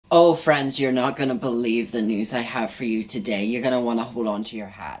Oh friends, you're not gonna believe the news I have for you today. You're gonna wanna hold on to your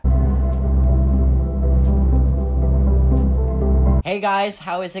hat. Hey guys,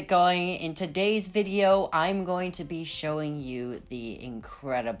 how is it going? In today's video, I'm going to be showing you the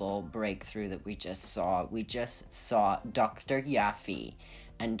incredible breakthrough that we just saw. We just saw Dr. Yaffe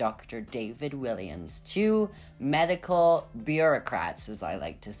and Dr. David Williams, two medical bureaucrats, as I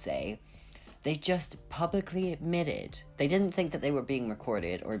like to say. They just publicly admitted they didn't think that they were being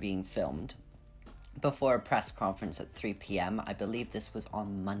recorded or being filmed before a press conference at 3 p.m. I believe this was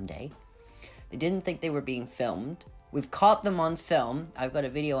on Monday. They didn't think they were being filmed. We've caught them on film. I've got a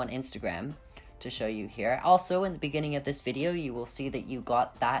video on Instagram to show you here. Also, in the beginning of this video, you will see that you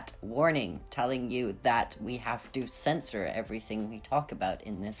got that warning telling you that we have to censor everything we talk about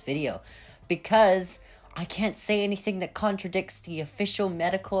in this video because I can't say anything that contradicts the official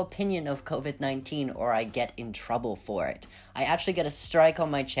medical opinion of COVID-19 or I get in trouble for it. I actually get a strike on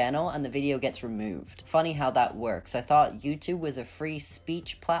my channel and the video gets removed. Funny how that works. I thought YouTube was a free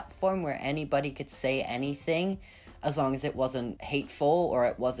speech platform where anybody could say anything as long as it wasn't hateful or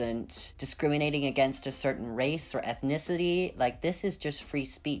it wasn't discriminating against a certain race or ethnicity. Like, this is just free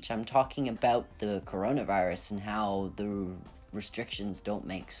speech. I'm talking about the coronavirus and how the restrictions don't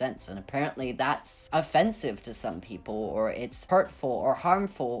make sense, and apparently that's offensive to some people, or it's hurtful or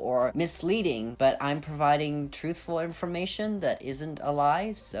harmful or misleading, but I'm providing truthful information that isn't a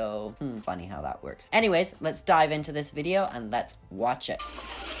lie, so funny how that works. Anyways, let's dive into this video and let's watch it.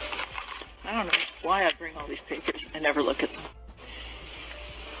 I don't know why I bring all these papers. I never look at them.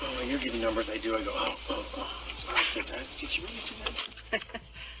 Oh, when you're giving numbers, I do. I go, oh. I said that. Did you really do that?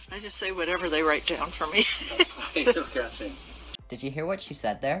 I just say whatever they write down for me. That's why you're guessing. Did you hear what she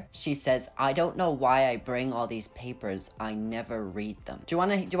said there? She says, I don't know why I bring all these papers. I never read them. Do you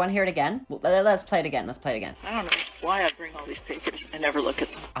want to hear it again? Well, let's play it again. Let's play it again. I don't know why I bring all these papers. I never look at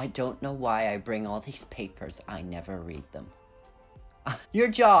them. I don't know why I bring all these papers. I never read them. Your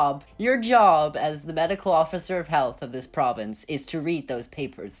job as the medical officer of health of this province is to read those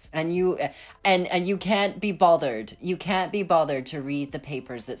papers. And you can't be bothered. You can't be bothered to read the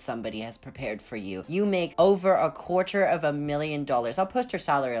papers that somebody has prepared for you. You make over $250,000. I'll post her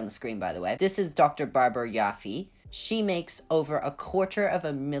salary on the screen, by the way. This is Dr. Barbara Yaffe. She makes over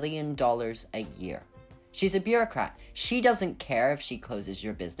 $250,000 a year. She's a bureaucrat. She doesn't care if she closes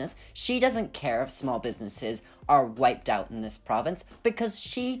your business. She doesn't care if small businesses are wiped out in this province because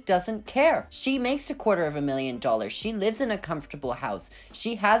she doesn't care. She makes $250,000. She lives in a comfortable house.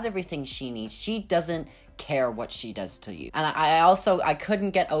 She has everything she needs. She doesn't care what she does to you. And I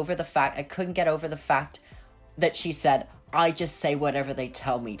couldn't get over the fact that she said, I just say whatever they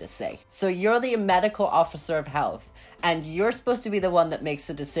tell me to say. So you're the medical officer of health, and you're supposed to be the one that makes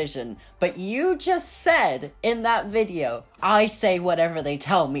the decision, but you just said in that video, I say whatever they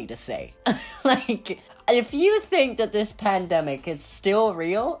tell me to say. Like, if you think that this pandemic is still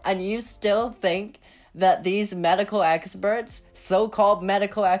real, and you still think that these medical experts, so-called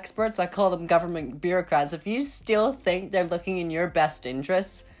medical experts, I call them government bureaucrats, if you still think they're looking in your best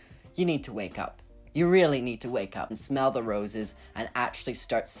interests, you need to wake up. You really need to wake up and smell the roses and actually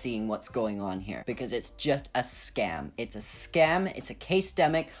start seeing what's going on here, because it's just a scam. It's a scam. It's a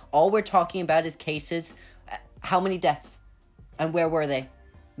case-demic. All we're talking about is cases. How many deaths? And where were they?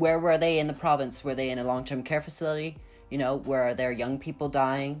 Where were they in the province? Were they in a long-term care facility? You know, were there young people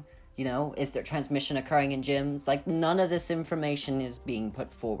dying? You know, is there transmission occurring in gyms? Like, none of this information is being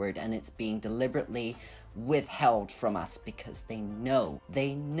put forward, and it's being deliberately withheld from us because they know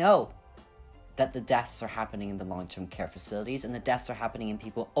that the deaths are happening in the long-term care facilities, and the deaths are happening in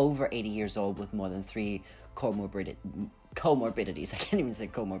people over 80 years old with more than 3 comorbidities. I can't even say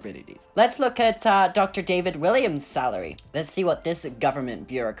comorbidities. Let's look at Dr. David Williams' salary. Let's see what this government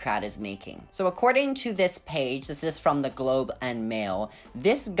bureaucrat is making. So according to this page, this is from the Globe and Mail,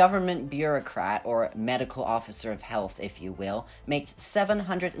 this government bureaucrat, or medical officer of health, if you will, makes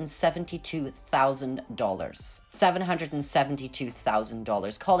 $772,000.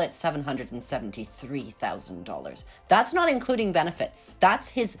 $772,000. Call it $773,000. That's not including benefits. That's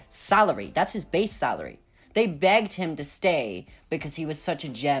his salary. That's his base salary. They begged him to stay because he was such a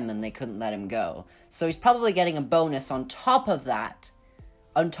gem and they couldn't let him go. So he's probably getting a bonus on top of that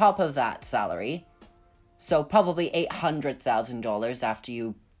salary. So probably $800,000 after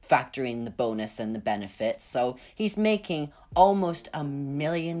you factor in the bonus and the benefits. So he's making almost $1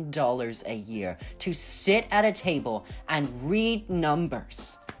 million a year to sit at a table and read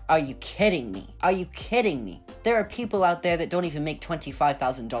numbers. Are you kidding me? Are you kidding me? There are people out there that don't even make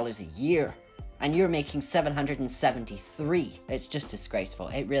 $25,000 a year. and you're making 773. It's just disgraceful.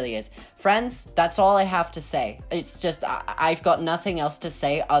 It really is. Friends, that's all I have to say. It's just, I've got nothing else to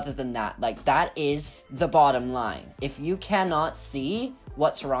say other than that. Like, that is the bottom line. If you cannot see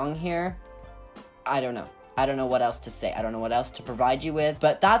what's wrong here, I don't know. I don't know what else to say. I don't know what else to provide you with,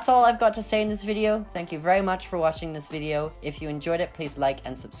 but that's all I've got to say in this video. Thank you very much for watching this video. If you enjoyed it, please like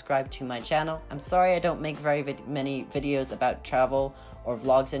and subscribe to my channel. I'm sorry I don't make very many videos about travel or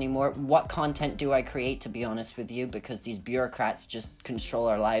vlogs anymore. What content do I create, to be honest with you, because these bureaucrats just control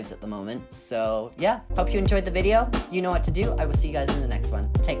our lives at the moment. So yeah, hope you enjoyed the video. You know what to do. I will see you guys in the next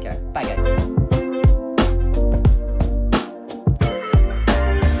one. Take care. Bye, guys.